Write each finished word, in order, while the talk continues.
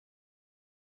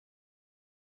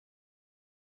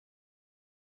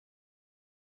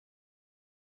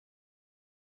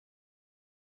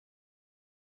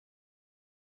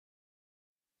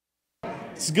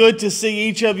It's good to see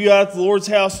each of you out at the Lord's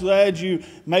house. Glad you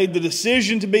made the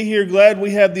decision to be here. Glad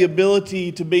we have the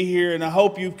ability to be here. And I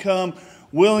hope you've come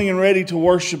willing and ready to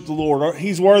worship the Lord.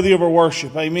 He's worthy of our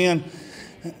worship. Amen.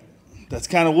 That's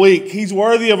kind of weak. He's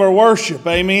worthy of our worship.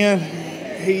 Amen.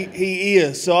 He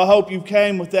is. So I hope you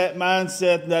came with that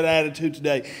mindset, that attitude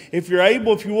today. If you're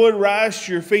able, if you would, rise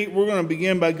to your feet. We're going to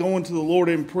begin by going to the Lord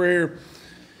in prayer.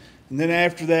 And then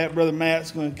after that, Brother Matt's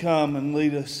going to come and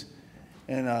lead us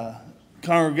in a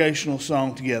congregational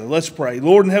song together. Let's pray.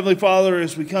 Lord and Heavenly Father,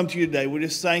 as we come to you today, we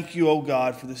just thank you, oh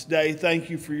God, for this day. Thank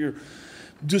you for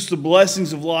just the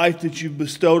blessings of life that you've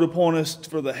bestowed upon us,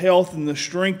 for the health and the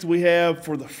strength we have,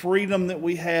 for the freedom that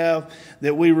we have,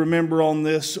 that we remember on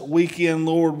this weekend,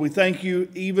 Lord. We thank you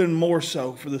even more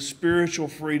so for the spiritual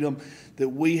freedom that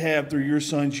we have through your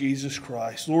Son, Jesus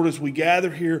Christ. Lord, as we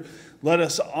gather here, let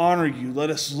us honor you.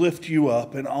 Let us lift you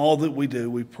up in all that we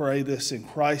do. We pray this in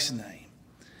Christ's name.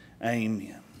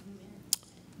 Amen.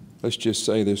 Let's just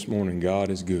say this morning,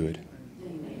 God is good.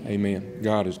 Amen.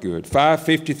 God is good.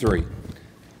 553.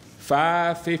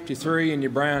 553 in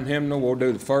your brown hymnal. We'll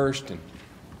do the first and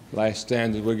last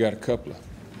stanzas. We got a couple of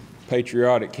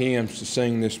patriotic hymns to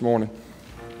sing this morning.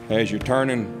 As you're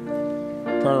turn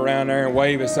around there and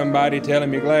wave at somebody, tell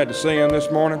them you're glad to see them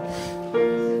this morning.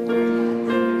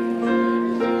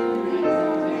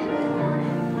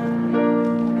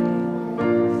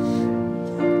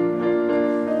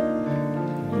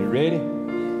 Ready?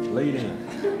 Lead in.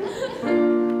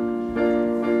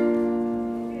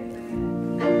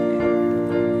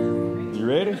 You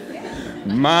ready?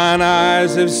 Mine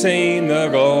eyes have seen the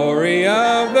glory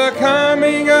of the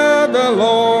coming of the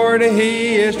Lord.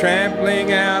 He is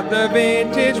trampling out the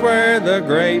vintage where the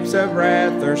grapes of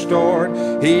wrath are stored.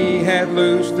 He hath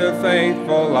loosed the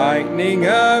faithful lightning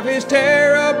of his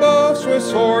terrible swift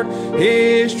sword.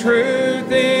 His truth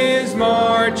is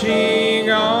marching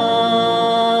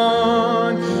on.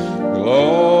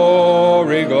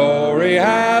 Glory, glory,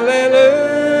 hallelujah.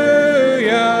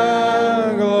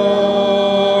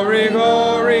 Glory,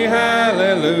 glory,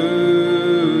 hallelujah.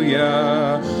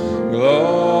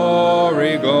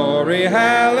 Glory, glory,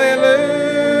 hallelujah.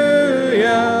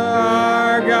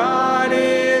 Our God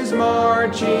is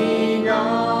marching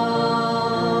on.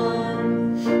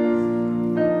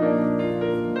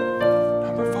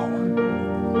 Number 4.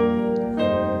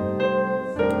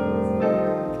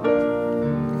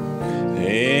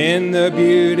 In the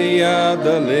beauty of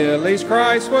the lilies,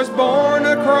 Christ was born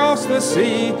across the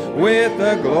sea. With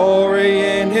the glory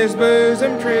in his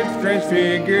bosom,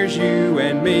 transfigures you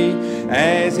and me.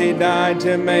 As he died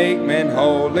to make men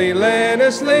holy, let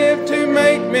us live to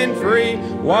make men free,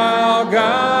 while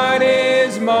God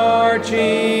is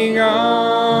marching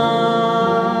on.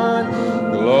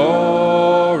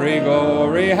 Glory,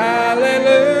 glory,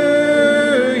 hallelujah.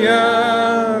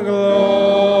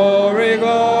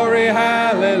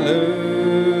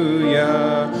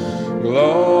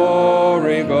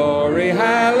 Glory, glory,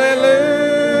 hallelujah.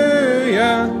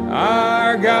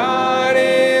 Our God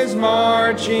is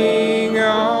marching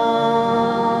on.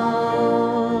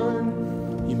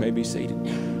 You may be seated.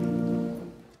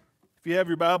 If you have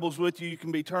your Bibles with you, you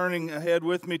can be turning ahead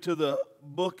with me to the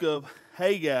book of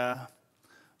Haggai.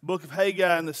 Book of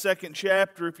Haggai in the 2nd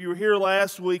chapter. If you were here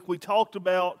last week, we talked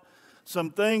about some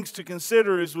things to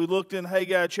consider as we looked in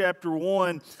Haggai chapter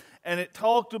 1, and it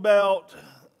talked about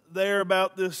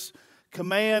this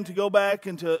command to go back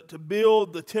and to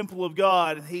build the temple of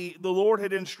God. And the Lord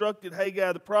had instructed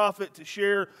Haggai the prophet to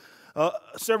share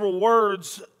several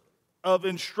words of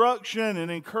instruction and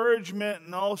encouragement,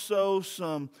 and also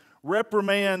some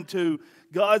reprimand to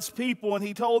God's people. And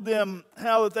he told them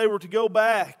how that they were to go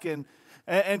back and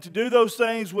to do those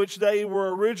things which they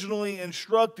were originally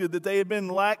instructed, that they had been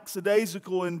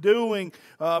lackadaisical in doing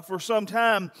for some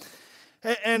time.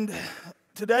 And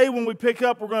today when we pick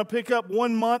up, we're going to pick up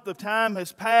 1 month of time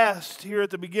has passed here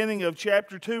at the beginning of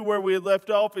chapter 2 where we had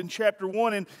left off in chapter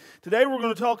 1. And today we're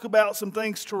going to talk about some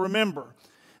things to remember.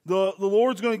 The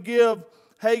Lord's going to give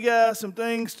Haggai some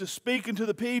things to speak into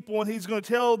the people, and he's going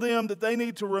to tell them that they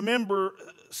need to remember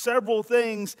several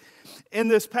things in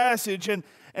this passage. And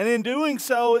in doing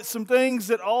so, it's some things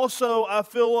that also I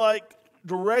feel like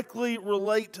directly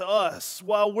relate to us.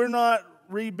 While we're not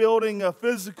rebuilding a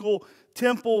physical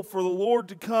temple for the Lord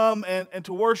to come and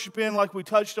to worship in like we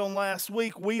touched on last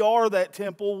week, we are that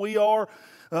temple. We are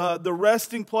the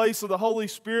resting place of the Holy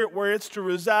Spirit where it's to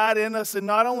reside in us, and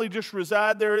not only just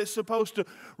reside there, it's supposed to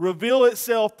reveal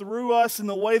itself through us in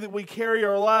the way that we carry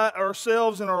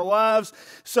ourselves and our lives.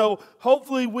 So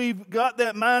hopefully we've got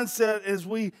that mindset as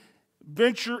we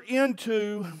venture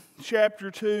into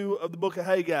chapter 2 of the book of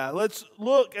Haggai. Let's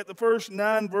look at the first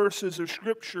 9 verses of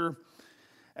Scripture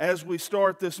as we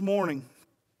start this morning.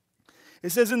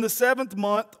 It says, in the 7th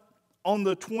month, on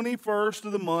the 21st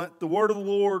of the month, the word of the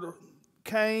Lord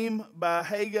came by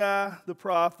Haggai the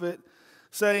prophet,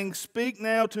 saying, Speak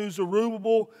now to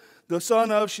Zerubbabel, the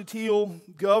son of Shealtiel,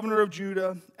 governor of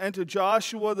Judah, and to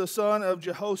Joshua, the son of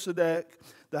Jehozadak,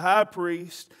 the high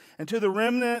priest, and to the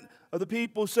remnant of the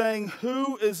people, saying,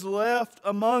 Who is left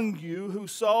among you who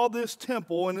saw this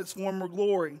temple in its former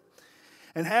glory?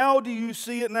 And how do you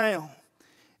see it now?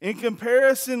 In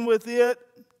comparison with it,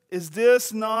 is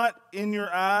this not in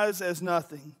your eyes as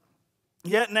nothing?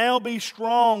 Yet now be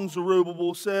strong,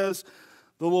 Zerubbabel, says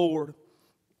the Lord.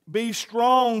 Be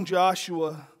strong,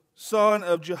 Joshua, son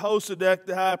of Jehozadak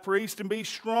the high priest, and be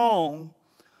strong,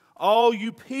 all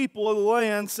you people of the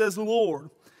land, says the Lord.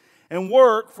 And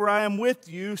work, for I am with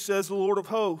you, says the Lord of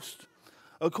hosts,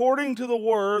 according to the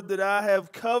word that I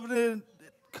have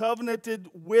covenanted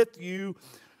with you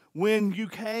when you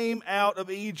came out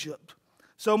of Egypt.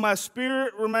 So my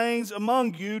spirit remains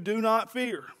among you, do not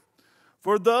fear.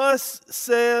 For thus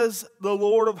says the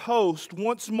Lord of hosts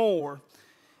once more,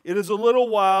 it is a little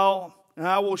while, and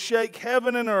I will shake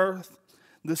heaven and earth,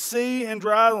 the sea and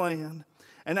dry land,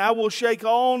 and I will shake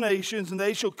all nations, and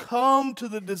they shall come to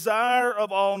the desire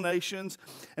of all nations,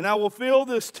 and I will fill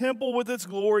this temple with its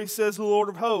glory, says the Lord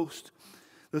of hosts.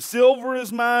 The silver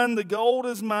is mine, the gold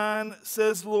is mine,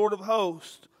 says the Lord of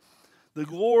hosts. The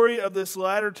glory of this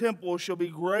latter temple shall be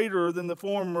greater than the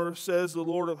former, says the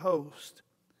Lord of hosts.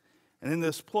 And in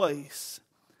this place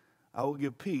I will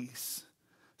give peace,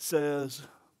 says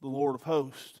the Lord of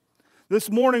hosts. This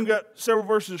morning we've got several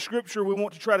verses of Scripture we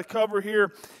want to try to cover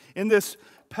here in this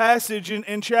passage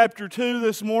in chapter 2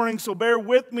 this morning. So bear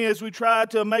with me as we try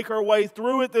to make our way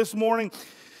through it this morning.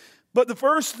 But the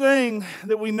first thing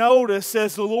that we notice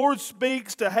as the Lord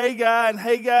speaks to Haggai and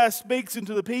Haggai speaks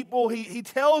into the people, he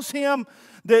tells him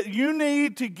that you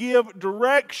need to give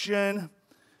direction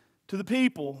to the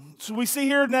people. So we see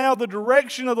here now the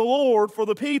direction of the Lord for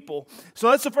the people. So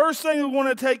that's the first thing we want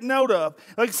to take note of.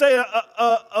 Like I say,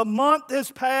 a month has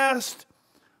passed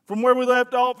from where we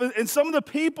left off, and some of the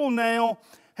people now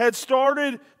had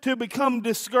started to become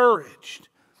discouraged.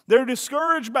 They're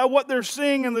discouraged by what they're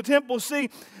seeing in the temple. See,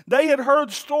 they had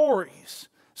heard stories.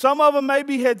 Some of them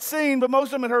maybe had seen, but most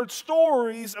of them had heard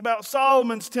stories about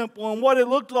Solomon's temple and what it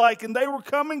looked like. And they were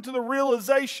coming to the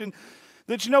realization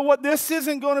that, you know what, this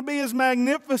isn't going to be as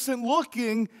magnificent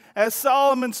looking as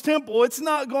Solomon's temple. It's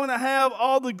not going to have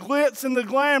all the glitz and the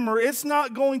glamour. It's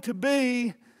not going to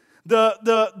be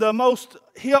the most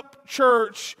hip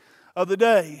church of the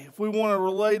day, if we want to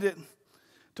relate it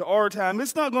to our time.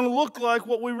 It's not going to look like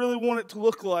what we really want it to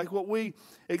look like, what we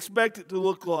expect it to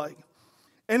look like.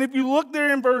 And if you look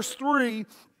there in verse 3,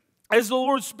 as the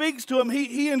Lord speaks to them,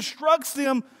 he instructs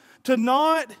them to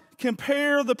not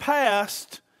compare the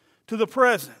past to the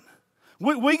present.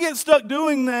 We get stuck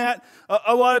doing that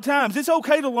a lot of times. It's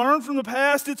okay to learn from the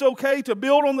past. It's okay to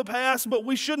build on the past, but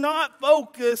we should not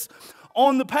focus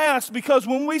on the past, because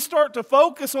when we start to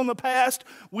focus on the past,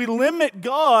 we limit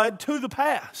God to the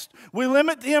past. We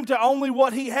limit Him to only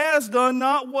what He has done,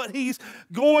 not what He's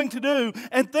going to do.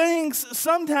 And things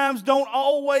sometimes don't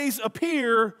always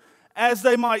appear as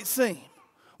they might seem.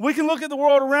 We can look at the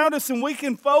world around us and we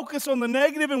can focus on the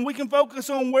negative, and we can focus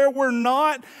on where we're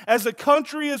not as a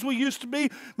country as we used to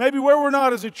be, maybe where we're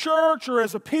not as a church or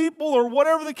as a people or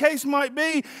whatever the case might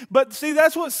be. But see,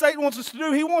 that's what Satan wants us to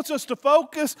do. He wants us to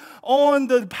focus on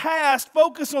the past,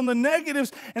 focus on the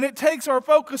negatives, and it takes our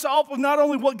focus off of not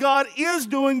only what God is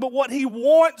doing, but what He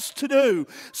wants to do.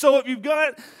 So if you've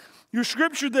got your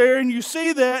scripture there and you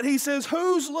see that, he says,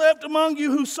 who's left among you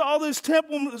who saw this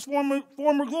temple in its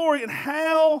former glory, and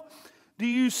how do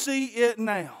you see it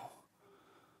now?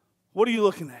 What are you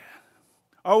looking at?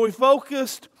 Are we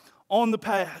focused on the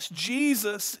past?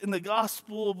 Jesus, in the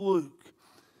Gospel of Luke,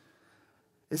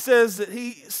 it says that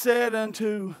He said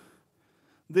unto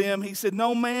them, He said,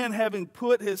 no man having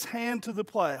put his hand to the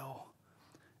plow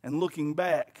and looking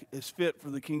back is fit for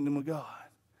the kingdom of God.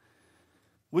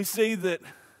 We see that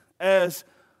as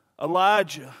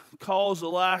Elijah calls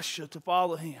Elisha to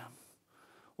follow him,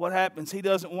 what happens? He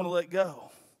doesn't want to let go.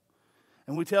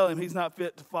 And we tell him he's not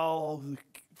fit to follow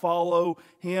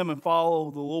him and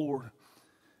follow the Lord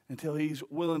until he's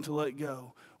willing to let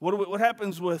go. What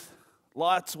happens with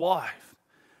Lot's wife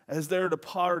as they're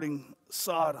departing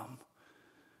Sodom?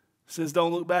 It says,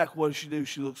 don't look back. What does she do?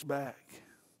 She looks back.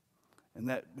 And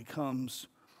that becomes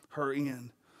her end.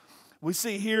 We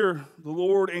see here the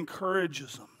Lord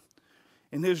encourages them.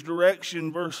 In His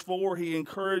direction, verse 4, He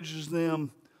encourages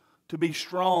them to be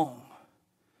strong.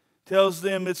 Tells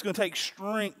them it's going to take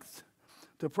strength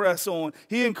to press on.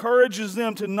 He encourages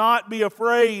them to not be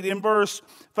afraid in verse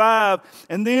 5.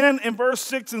 And then in verse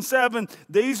 6 and 7,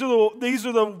 these are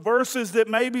the verses that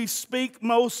maybe speak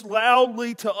most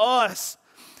loudly to us.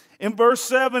 In verse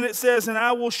 7 it says, "And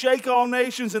I will shake all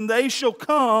nations, and they shall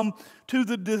come to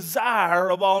the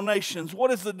desire of all nations." What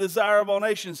is the desire of all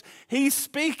nations? He's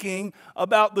speaking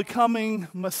about the coming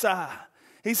Messiah.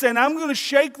 He's saying, I'm going to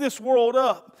shake this world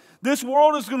up. This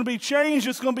world is going to be changed.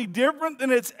 It's going to be different than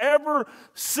it's ever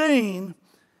seen.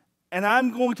 And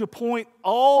I'm going to point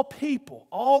all people,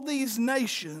 all these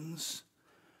nations,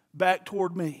 back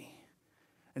toward me.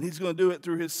 And he's going to do it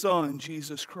through his Son,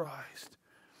 Jesus Christ.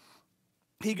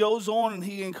 He goes on and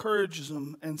he encourages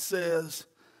them and says,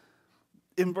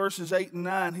 in verses 8 and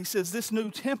 9, he says, this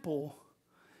new temple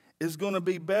is going to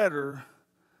be better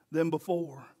than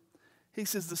before. He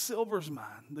says, the silver's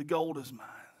mine, the gold is mine.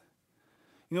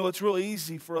 You know, it's really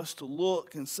easy for us to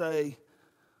look and say,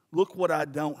 look what I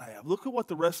don't have. Look at what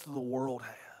the rest of the world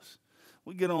has.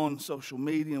 We get on social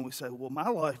media and we say, well, my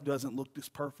life doesn't look as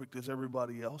perfect as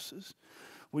everybody else's.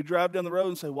 We drive down the road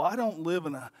and say, well, I don't live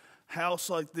in a house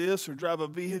like this or drive a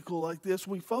vehicle like this.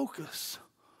 We focus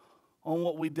on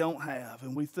what we don't have,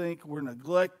 and we think we're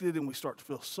neglected, and we start to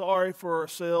feel sorry for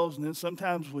ourselves, and then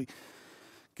sometimes we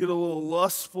get a little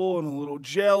lustful and a little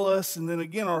jealous, and then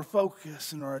again our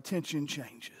focus and our attention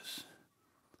changes.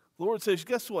 The Lord says,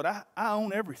 guess what? I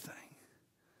own everything.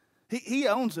 He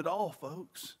owns it all,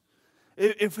 folks.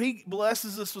 If he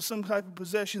blesses us with some type of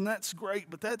possession, that's great,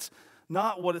 but that's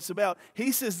not what it's about.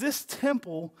 He says this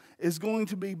temple is going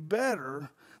to be better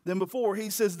than before. He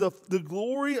says the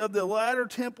glory of the latter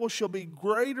temple shall be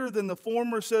greater than the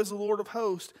former, says the Lord of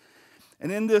hosts.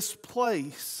 And in this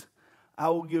place I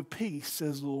will give peace,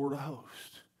 says the Lord of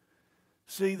hosts.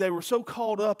 See, they were so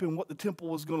caught up in what the temple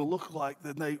was going to look like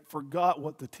that they forgot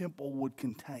what the temple would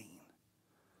contain.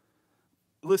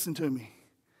 Listen to me.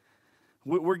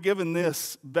 We're given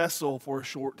this vessel for a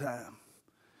short time.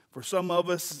 For some of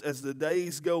us, as the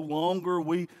days go longer,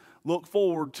 we look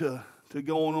forward to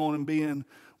going on and being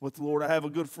with the Lord. I have a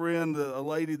good friend, a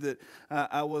lady that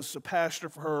I was a pastor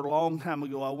for her a long time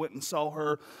ago. I went and saw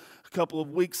her a couple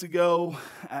of weeks ago,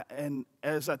 and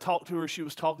as I talked to her, she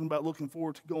was talking about looking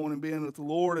forward to going and being with the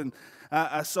Lord, and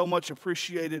I so much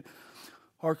appreciated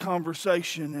our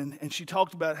conversation, and she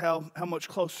talked about how much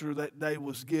closer that day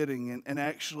was getting, and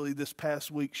actually this past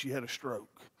week she had a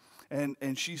stroke.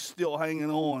 And she's still hanging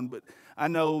on, but I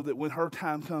know that when her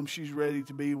time comes, she's ready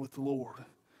to be with the Lord.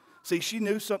 See, she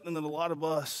knew something that a lot of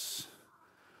us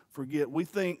forget. We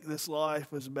think this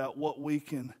life is about what we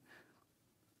can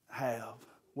have,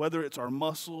 whether it's our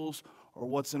muscles or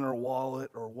what's in our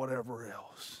wallet or whatever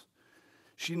else.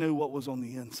 She knew what was on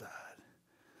the inside.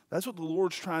 That's what the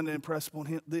Lord's trying to impress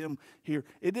upon them here.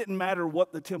 It didn't matter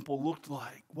what the temple looked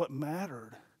like. What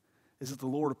mattered is that the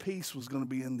Lord of peace was going to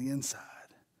be in the inside.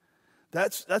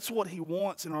 That's what he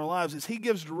wants in our lives. Is he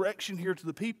gives direction here to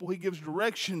the people. He gives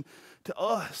direction to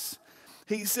us.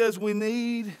 He says we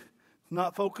need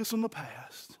not focus on the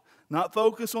past, not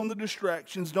focus on the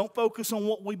distractions. Don't focus on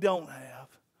what we don't have.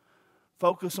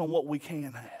 Focus on what we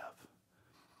can have.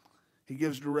 He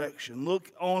gives direction.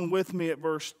 Look on with me at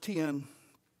verse 10.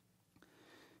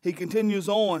 He continues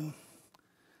on,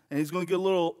 and he's going to get a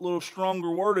little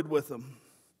stronger worded with them.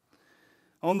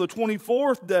 On the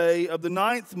 24th day of the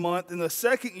 9th month, in the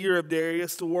 2nd year of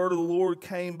Darius, the word of the Lord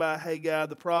came by Haggai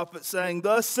the prophet, saying,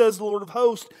 Thus says the Lord of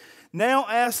hosts, now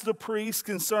ask the priest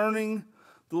concerning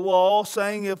the law,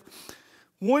 saying, if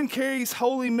one carries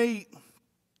holy meat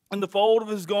in the fold of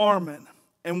his garment,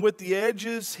 and with the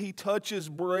edges he touches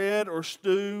bread or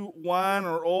stew, wine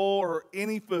or oil or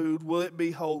any food, will it be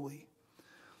holy?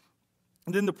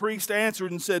 And then the priest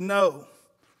answered and said, No.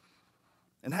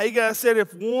 And Haggai said,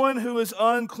 if one who is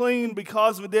unclean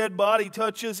because of a dead body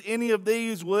touches any of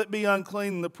these, will it be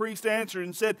unclean? And the priest answered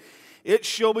and said, it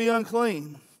shall be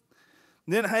unclean.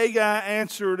 And then Haggai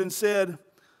answered and said,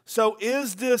 so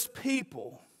is this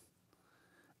people,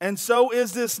 and so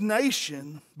is this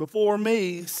nation before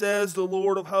me, says the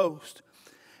Lord of hosts.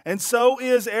 And so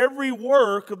is every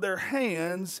work of their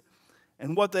hands,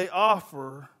 and what they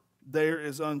offer there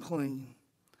is unclean.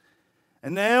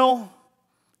 And now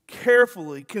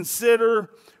carefully consider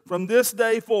from this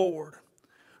day forward,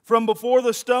 from before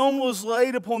the stone was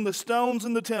laid upon the stones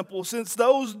in the temple, since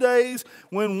those days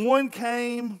when one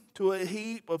came to a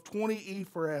heap of 20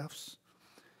 ephraths,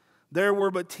 there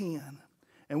were but 10.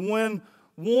 And when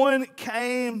one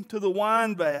came to the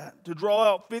wine vat to draw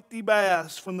out 50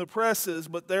 baths from the presses,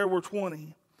 but there were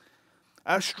 20.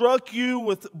 I struck you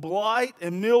with blight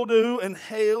and mildew and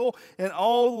hail and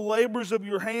all the labors of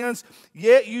your hands,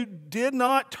 yet you did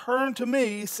not turn to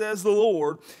me, says the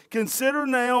Lord. Consider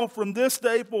now from this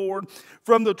day forward,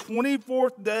 from the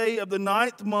 24th day of the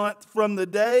 9th month, from the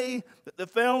day that the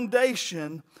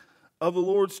foundation of the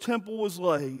Lord's temple was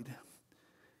laid,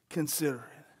 consider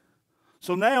it.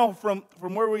 So now from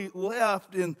where we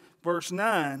left in verse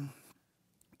 9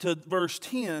 to verse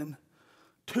 10,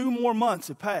 2 more months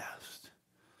have passed.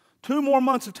 2 more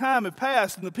months of time have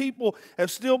passed, and the people have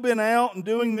still been out and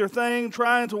doing their thing,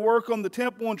 trying to work on the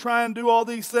temple and trying to do all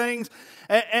these things.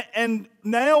 And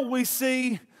now we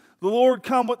see the Lord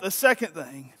come with a second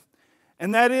thing,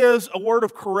 and that is a word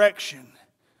of correction.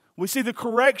 We see the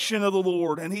correction of the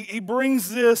Lord, and He brings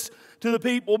this to the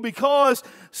people because,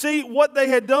 see, what they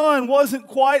had done wasn't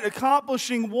quite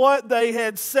accomplishing what they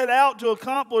had set out to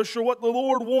accomplish or what the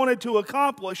Lord wanted to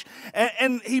accomplish.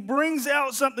 And He brings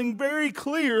out something very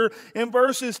clear in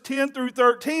verses 10 through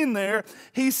 13 there.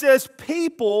 He says,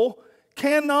 people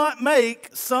cannot make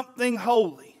something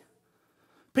holy.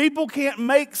 People can't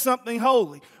make something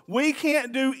holy. We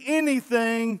can't do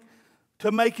anything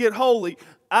to make it holy.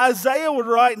 Isaiah would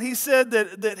write, and he said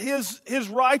that his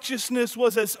righteousness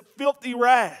was as filthy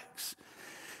rags.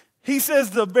 He says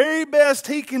the very best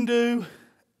he can do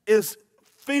is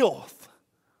filth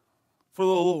for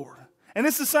the Lord. And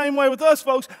it's the same way with us,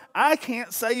 folks. I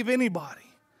can't save anybody.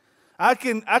 I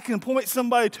can point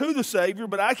somebody to the Savior,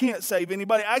 but I can't save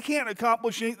anybody. I can't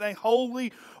accomplish anything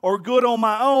holy or good on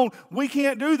my own. We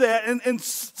can't do that. And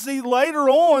see, later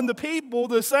on, the people,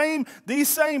 these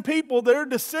same people, their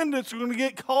descendants are going to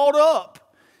get caught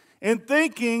up in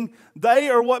thinking they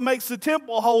are what makes the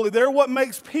temple holy. They're what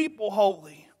makes people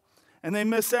holy. And they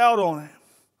miss out on it.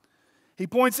 He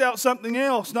points out something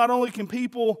else. Not only can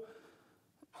people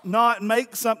not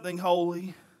make something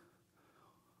holy,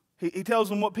 he tells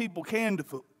them what people can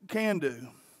do.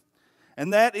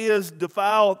 And that is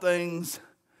defile things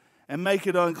and make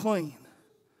it unclean.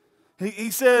 He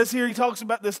says here, he talks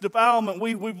about this defilement.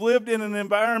 We've lived in an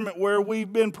environment where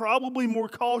we've been probably more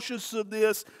cautious of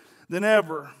this than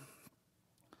ever.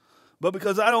 But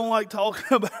because I don't like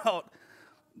talking about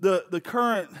the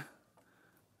current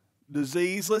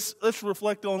disease, let's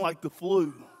reflect on like the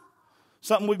flu.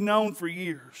 Something we've known for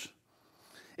years.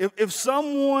 If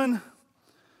someone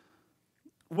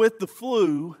with the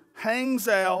flu hangs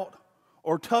out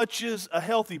or touches a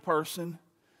healthy person,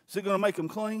 is it going to make them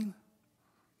clean?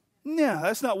 No,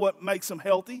 that's not what makes them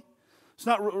healthy. It's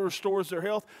not what restores their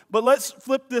health. But let's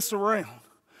flip this around.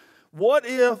 What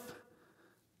if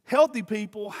healthy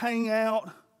people hang out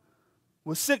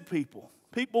with sick people?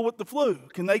 People with the flu,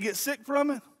 can they get sick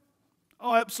from it?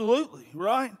 Oh, absolutely,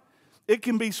 right? It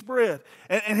can be spread.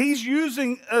 And he's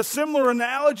using a similar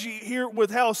analogy here with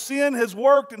how sin has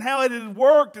worked and how it had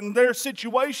worked in their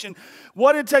situation.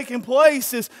 What had taken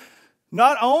place is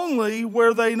not only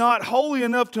were they not holy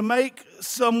enough to make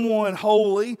someone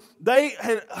holy, they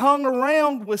had hung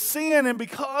around with sin, and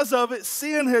because of it,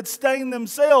 sin had stained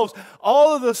themselves.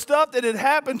 All of the stuff that had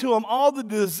happened to them, all the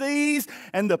disease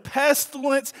and the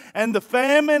pestilence and the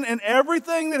famine and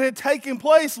everything that had taken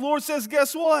place, the Lord says,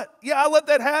 guess what? Yeah, I let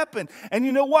that happen. And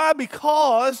you know why?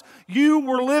 Because you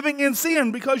were living in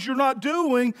sin, because you're not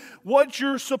doing what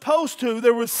you're supposed to.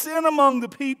 There was sin among the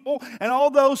people, and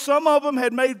although some of them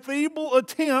had made feeble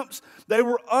attempts, they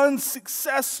were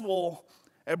unsuccessful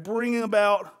at bringing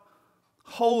about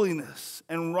holiness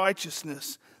and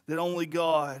righteousness that only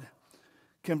God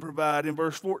can provide. In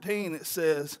verse 14 it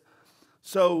says,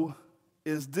 so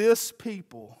is this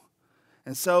people,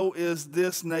 and so is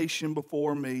this nation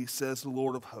before me, says the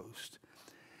Lord of hosts.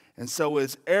 And so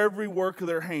is every work of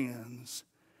their hands,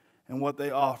 and what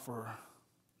they offer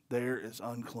there is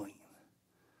unclean.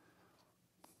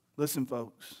 Listen,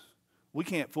 folks, we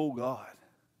can't fool God.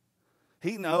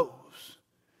 He knows.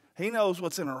 He knows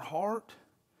what's in our heart.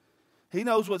 He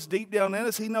knows what's deep down in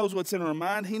us. He knows what's in our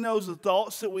mind. He knows the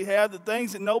thoughts that we have, the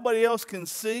things that nobody else can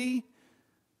see.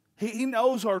 He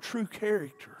knows our true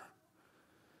character.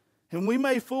 And we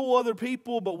may fool other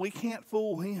people, but we can't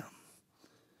fool Him.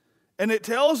 And it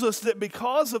tells us that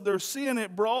because of their sin,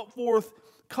 it brought forth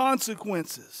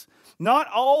consequences. Not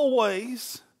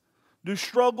always do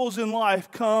struggles in life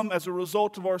come as a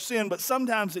result of our sin, but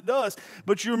sometimes it does.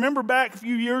 But you remember back a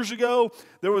few years ago,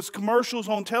 there was commercials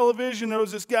on television. There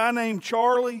was this guy named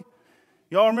Charlie.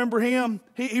 Y'all remember him?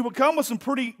 He would come with some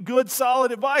pretty good,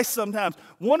 solid advice sometimes.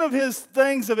 One of his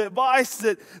things of advice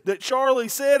that Charlie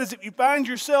said is, if you find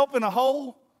yourself in a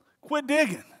hole, quit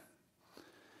digging.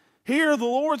 Here the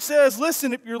Lord says,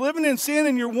 listen, if you're living in sin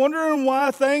and you're wondering why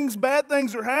bad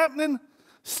things are happening,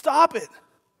 stop it.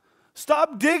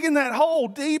 Stop digging that hole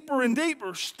deeper and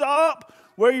deeper. Stop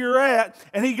where you're at.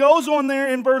 And he goes on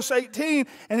there in verse 18,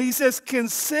 and he says,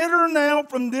 consider now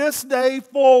from this day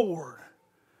forward.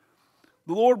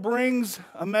 The Lord brings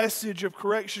a message of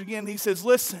correction again. He says,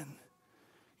 listen,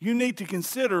 you need to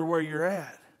consider where you're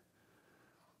at.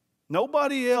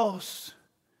 Nobody else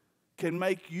can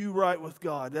make you right with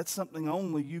God. That's something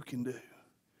only you can do.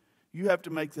 You have to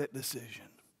make that decision.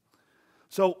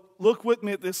 So look with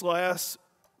me at this last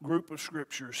group of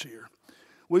scriptures here.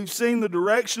 We've seen the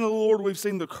direction of the Lord. We've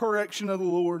seen the correction of the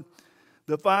Lord.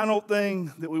 The final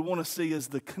thing that we want to see is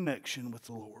the connection with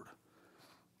the Lord.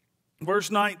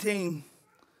 Verse 19,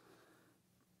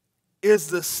 is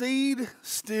the seed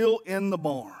still in the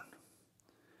barn?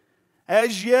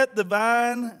 As yet the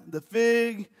vine, the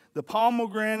fig, the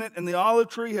pomegranate, and the olive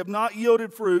tree have not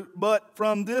yielded fruit, but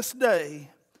from this day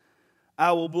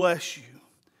I will bless you.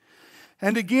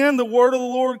 And again the word of the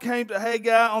Lord came to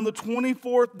Haggai on the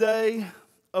 24th day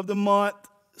of the month,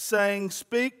 saying,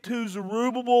 speak to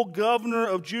Zerubbabel, governor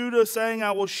of Judah, saying,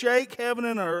 I will shake heaven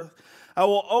and earth. I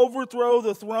will overthrow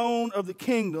the throne of the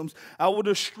kingdoms. I will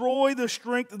destroy the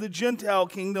strength of the Gentile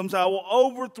kingdoms. I will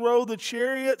overthrow the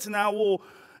chariots,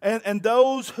 and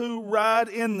those who ride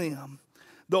in them.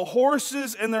 The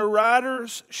horses and their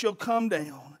riders shall come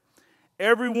down,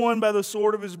 every one by the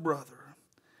sword of his brother.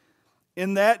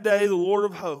 In that day, the Lord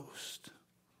of hosts,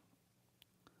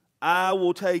 I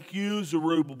will take you,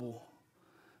 Zerubbabel,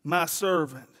 my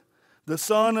servant, the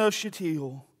son of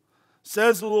Shealtiel,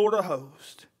 says the Lord of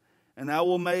hosts, and I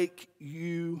will make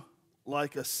you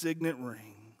like a signet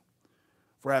ring,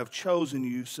 for I have chosen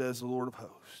you, says the Lord of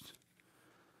hosts.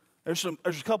 There's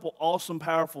a couple awesome,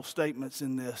 powerful statements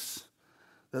in this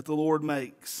that the Lord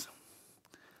makes.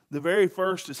 The very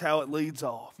first is how it leads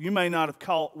off. You may not have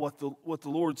caught what the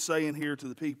Lord's saying here to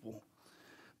the people,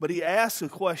 but he asks a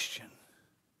question.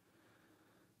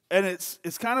 And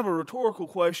it's kind of a rhetorical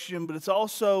question, but it's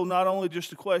also not only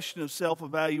just a question of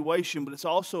self-evaluation, but it's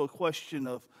also a question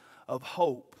of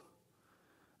hope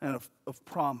and of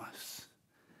promise.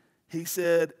 He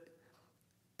said,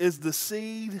 is the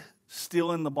seed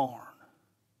still in the barn?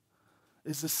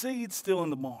 Is the seed still in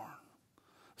the barn?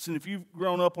 Listen, if you've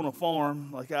grown up on a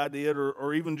farm like I did,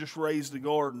 or even just raised a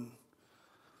garden,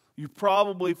 you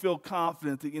probably feel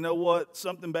confident that, you know what,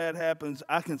 something bad happens,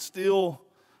 I can still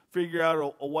figure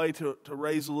out a way to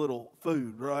raise a little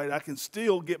food, right? I can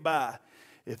still get by.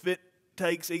 If it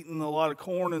takes eating a lot of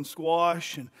corn and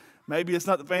squash, and maybe it's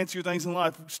not the fancier things in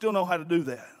life, we still know how to do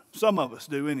that. Some of us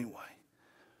do anyway.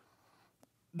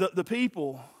 The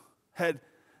people had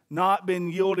not been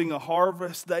yielding a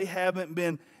harvest. They haven't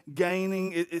been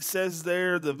gaining. It says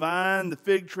there, the vine, the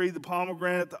fig tree, the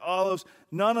pomegranate, the olives,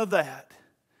 none of that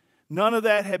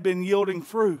had been yielding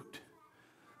fruit.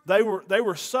 They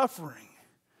were suffering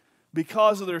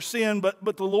because of their sin.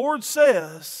 But the Lord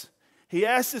says, he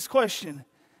asked this question.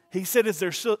 He said, is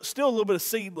there still a little bit of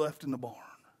seed left in the barn?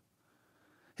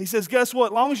 He says, guess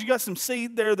what? As long as you got some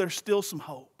seed there, there's still some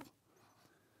hope.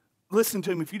 Listen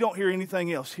to me. If you don't hear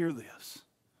anything else, hear this.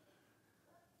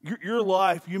 Your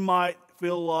life, you might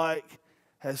feel like,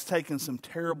 has taken some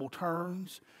terrible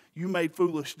turns. You made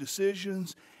foolish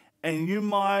decisions, and you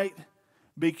might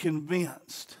be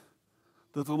convinced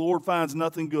that the Lord finds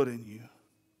nothing good in you.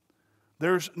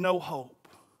 There's no hope.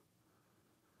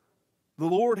 The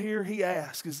Lord here, he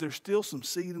asks, is there still some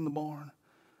seed in the barn?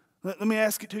 Let me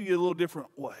ask it to you a little different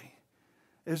way.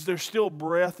 Is there still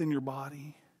breath in your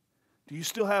body? Do you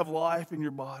still have life in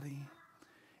your body?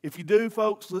 If you do,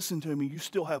 folks, listen to me, you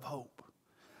still have hope.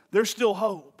 There's still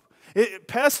hope.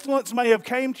 Pestilence may have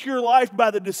came to your life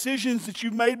by the decisions that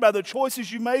you've made, by the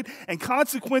choices you made, and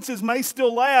consequences may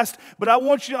still last. But I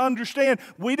want you to understand,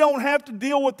 we don't have to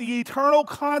deal with the eternal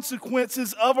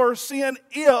consequences of our sin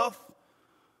if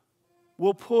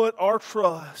we'll put our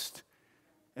trust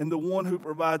in the one who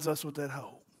provides us with that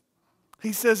hope.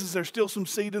 He says, is there still some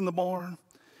seed in the barn?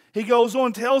 He goes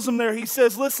on, tells them there, he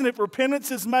says, listen, if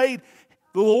repentance is made,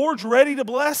 the Lord's ready to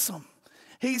bless them.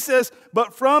 He says,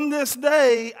 but from this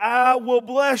day I will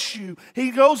bless you.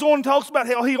 He goes on and talks about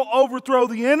how he'll overthrow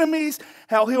the enemies,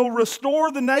 how he'll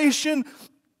restore the nation.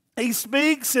 He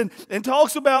speaks and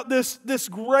talks about this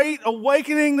great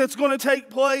awakening that's going to take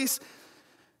place.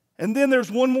 And then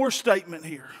there's one more statement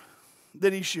here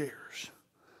that he shares.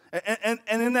 And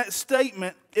in that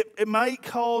statement, it might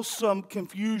cause some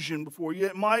confusion before you.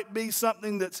 It might be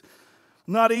something that's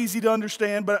not easy to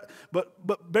understand,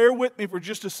 but bear with me for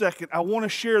just a second. I want to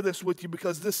share this with you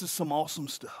because this is some awesome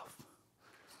stuff.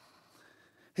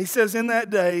 He says, in that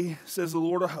day, says the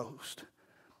Lord of hosts,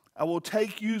 I will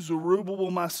take you,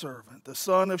 Zerubbabel, my servant, the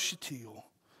son of Shealtiel,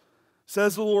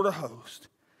 says the Lord of hosts,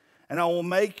 and I will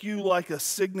make you like a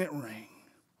signet ring.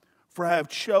 For I have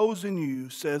chosen you,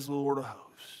 says the Lord of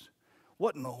hosts.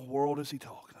 What in the world is he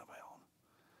talking about?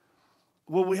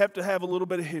 Well, we have to have a little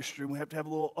bit of history. We have to have a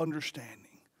little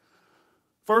understanding.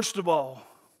 First of all,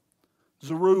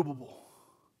 Zerubbabel.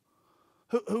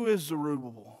 Who is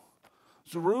Zerubbabel?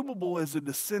 Zerubbabel is a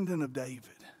descendant of David.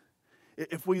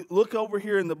 If we look over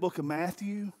here in the book of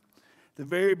Matthew, the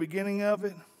very beginning of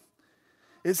it,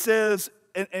 it says,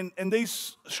 and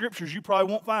these scriptures you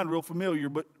probably won't find real familiar,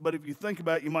 but if you think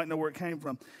about it, you might know where it came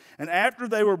from. And after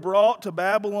they were brought to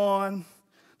Babylon,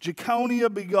 Jeconiah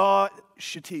begot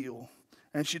Shealtiel,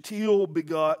 and Shealtiel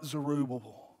begot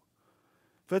Zerubbabel.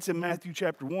 If that's in Matthew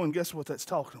chapter 1, guess what that's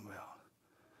talking about?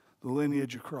 The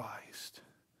lineage of Christ.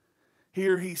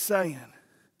 Here he's saying,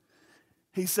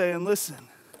 listen,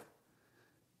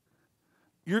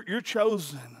 you're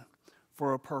chosen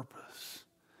for a purpose.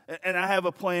 And I have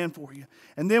a plan for you.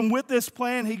 And then with this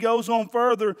plan, he goes on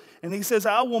further and he says,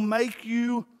 I will make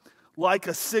you like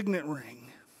a signet ring.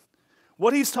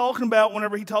 What he's talking about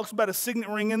whenever he talks about a signet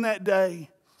ring in that day,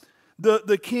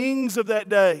 the kings of that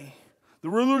day, the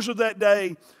rulers of that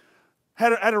day,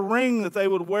 had a ring that they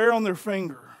would wear on their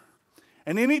finger.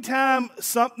 And anytime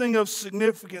something of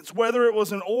significance, whether it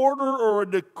was an order or a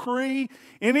decree,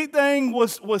 anything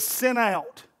was sent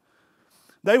out,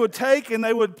 they would take and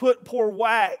they would pour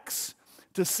wax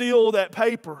to seal that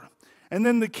paper. And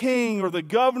then the king or the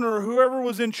governor or whoever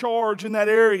was in charge in that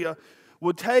area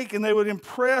would take and they would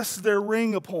impress their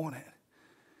ring upon it.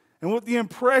 And with the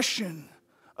impression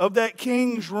of that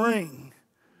king's ring,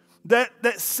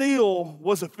 that seal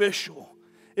was official.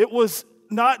 It was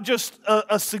not just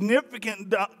a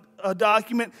significant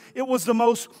document, it was the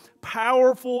most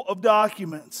powerful of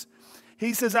documents.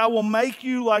 He says, I will make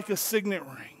you like a signet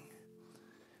ring.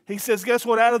 He says, guess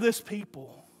what? Out of this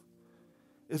people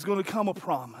is going to come a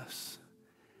promise.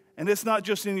 And it's not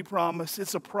just any promise,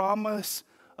 it's a promise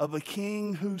of a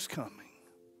king who's coming.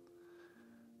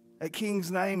 That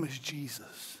king's name is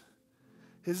Jesus.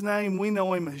 His name, we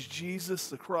know him as Jesus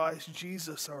the Christ,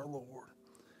 Jesus our Lord.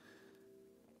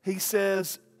 He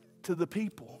says to the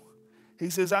people, he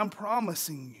says, I'm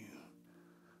promising you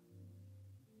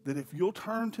that if you'll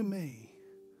turn to me,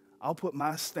 I'll put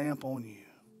my stamp on you.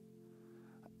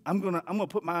 I'm gonna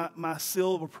put my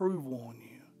seal of approval on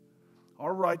you.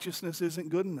 Our righteousness isn't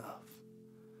good enough.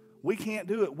 We can't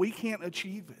do it. We can't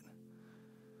achieve it.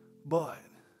 But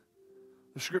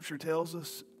the scripture tells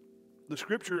us, the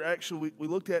scripture actually we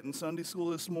looked at in Sunday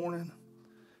school this morning,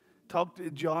 talked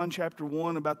in John chapter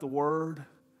 1 about the Word,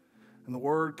 and the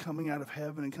Word coming out of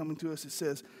heaven and coming to us. It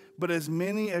says, but as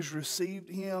many as received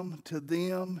him, to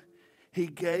them he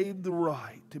gave the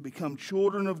right to become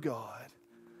children of God.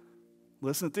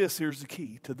 Listen to this, here's the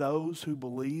key. To those who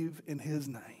believe in his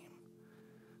name.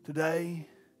 Today,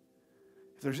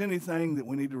 if there's anything that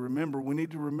we need to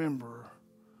remember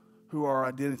who our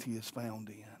identity is found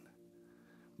in.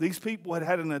 These people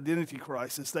had an identity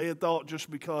crisis. They had thought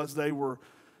just because they were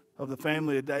of the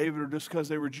family of David or just because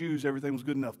they were Jews, everything was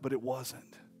good enough, but it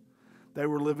wasn't. They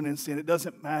were living in sin. It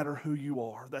doesn't matter who you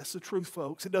are. That's the truth,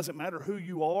 folks. It doesn't matter who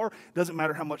you are. It doesn't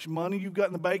matter how much money you've got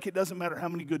in the bank. It doesn't matter how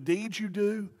many good deeds you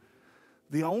do.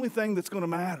 The only thing that's going to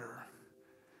matter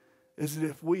is that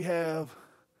if we have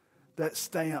that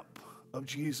stamp of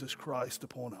Jesus Christ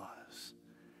upon us.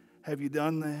 Have you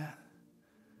done that?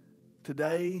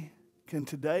 Can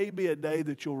today be a day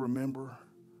that you'll remember?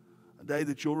 A day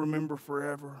that you'll remember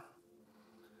forever?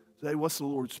 Today, what's the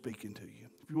Lord speaking to you?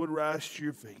 If you would rise to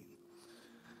your feet.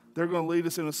 They're going to lead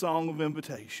us in a song of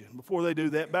invitation. Before they do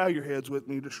that, bow your heads with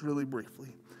me just really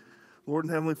briefly. Lord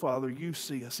and Heavenly Father, you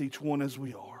see us, each one as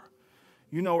we are.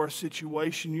 You know our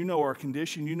situation. You know our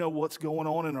condition. You know what's going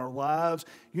on in our lives.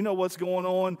 You know what's going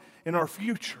on in our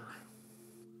future.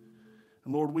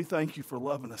 And Lord, we thank you for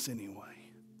loving us anyway.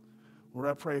 Lord,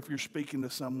 I pray if you're speaking to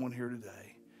someone here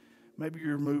today, maybe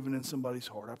you're moving in somebody's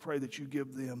heart, I pray that you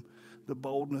give them the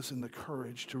boldness and the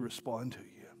courage to respond to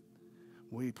you.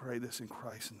 We pray this in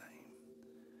Christ's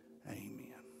name.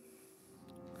 Amen.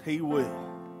 He will.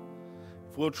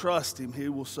 If we'll trust him, he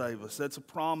will save us. That's a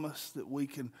promise that we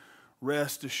can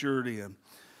rest assured in.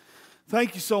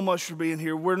 Thank you so much for being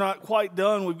here. We're not quite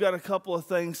done. We've got a couple of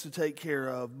things to take care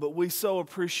of, but we so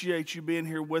appreciate you being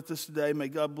here with us today. May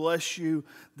God bless you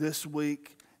this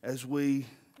week as we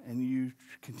and you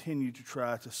continue to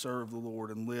try to serve the Lord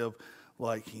and live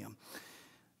like him.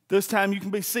 This time you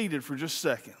can be seated for just a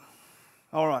second.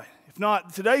 All right. If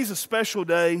not, today's a special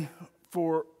day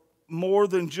for more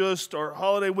than just our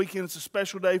holiday weekend. It's a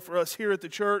special day for us here at the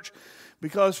church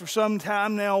because for some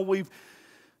time now we've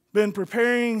been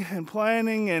preparing and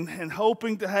planning and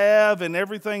hoping to have, and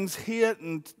everything's hit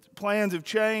and plans have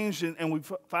changed, and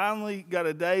we've finally got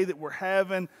a day that we're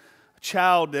having a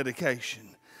child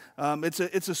dedication. It's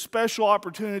a special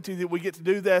opportunity that we get to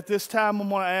do that. This time I'm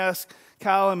going to ask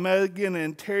Kyle and Megan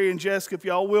and Terry and Jessica, if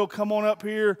y'all will, come on up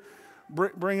here.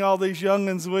 Bring all these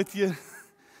young'uns with you.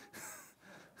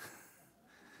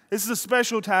 This is a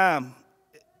special time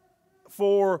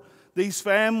for these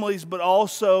families, but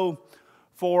also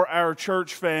for our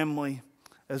church family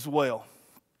as well.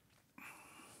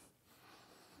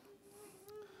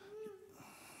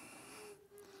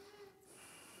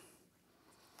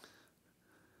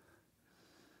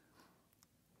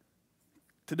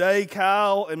 Today,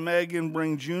 Kyle and Megan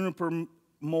bring Juniper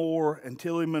Moore and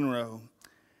Tilly Monroe,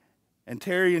 and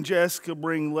Terry and Jessica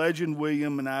bring Legend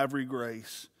William and Ivory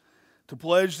Grace to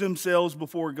pledge themselves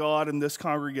before God in this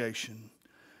congregation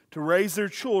to raise their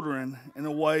children in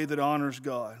a way that honors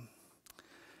God.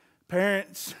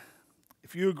 Parents,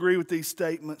 if you agree with these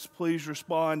statements, please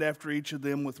respond after each of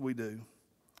them with "we do."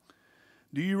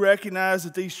 Do you recognize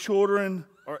that these children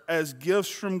are as gifts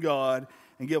from God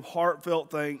and give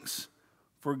heartfelt thanks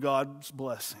for God's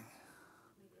blessing?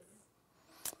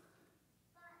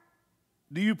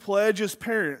 Do you pledge as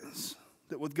parents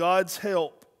that with God's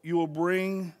help you will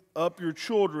bring up your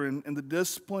children in the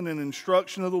discipline and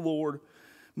instruction of the Lord,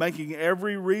 making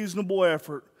every reasonable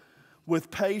effort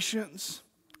with patience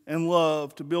and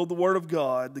love to build the Word of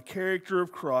God, the character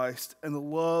of Christ, and the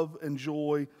love and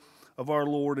joy of our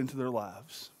Lord into their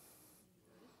lives?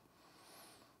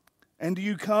 And do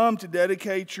you come to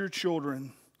dedicate your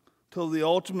children to the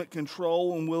ultimate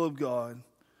control and will of God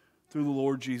through the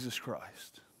Lord Jesus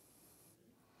Christ?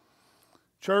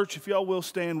 Church, if y'all will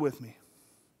stand with me.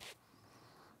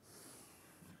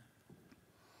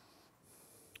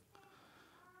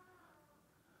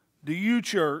 Do you,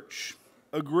 church,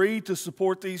 agree to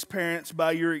support these parents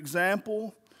by your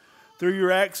example, through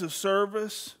your acts of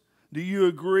service? Do you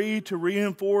agree to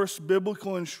reinforce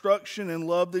biblical instruction and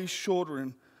love these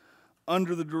children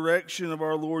under the direction of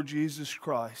our Lord Jesus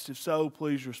Christ? If so,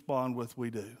 please respond with "we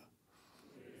do."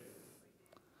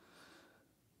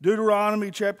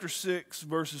 Deuteronomy chapter 6,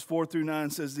 verses 4 through 9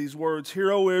 says these words: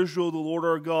 "Hear, O Israel, the Lord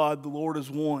our God, the Lord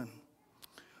is one.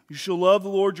 You shall love the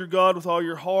Lord your God with all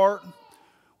your heart,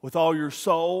 with all your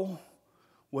soul,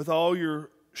 with all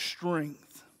your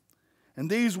strength. And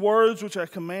these words which I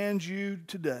command you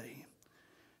today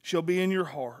shall be in your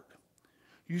heart.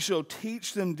 You shall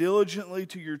teach them diligently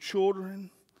to your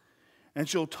children, and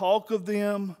shall talk of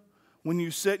them when you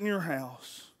sit in your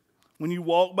house, when you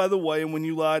walk by the way, and when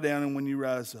you lie down, and when you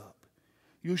rise up.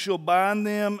 You shall bind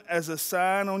them as a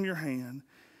sign on your hand,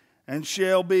 and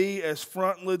shall be as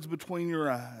frontlets between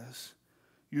your eyes.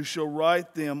 You shall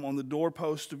write them on the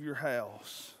doorpost of your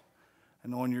house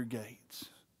and on your gates."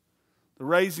 The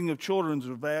raising of children is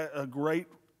a great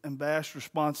and vast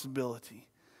responsibility.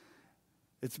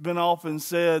 It's been often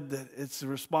said that it's the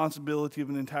responsibility of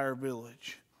an entire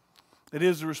village. It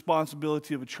is the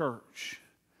responsibility of a church.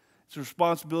 It's a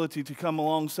responsibility to come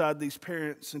alongside these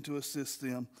parents and to assist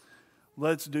them.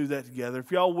 Let's do that together.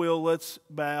 If y'all will, let's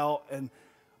bow and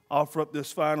offer up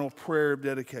this final prayer of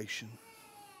dedication.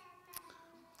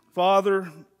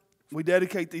 Father, we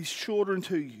dedicate these children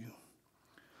to you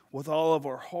with all of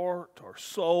our heart, our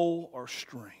soul, our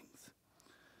strength.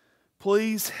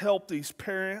 Please help these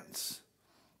parents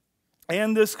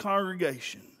and this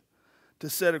congregation to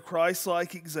set a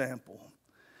Christ-like example,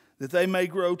 that they may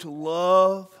grow to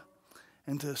love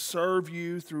and to serve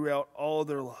you throughout all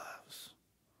their lives.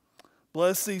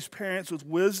 Bless these parents with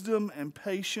wisdom and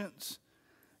patience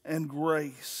and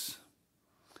grace,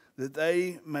 that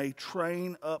they may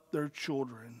train up their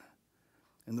children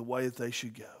in the way that they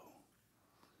should go.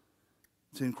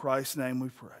 It's in Christ's name we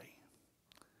pray.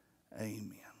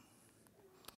 Amen.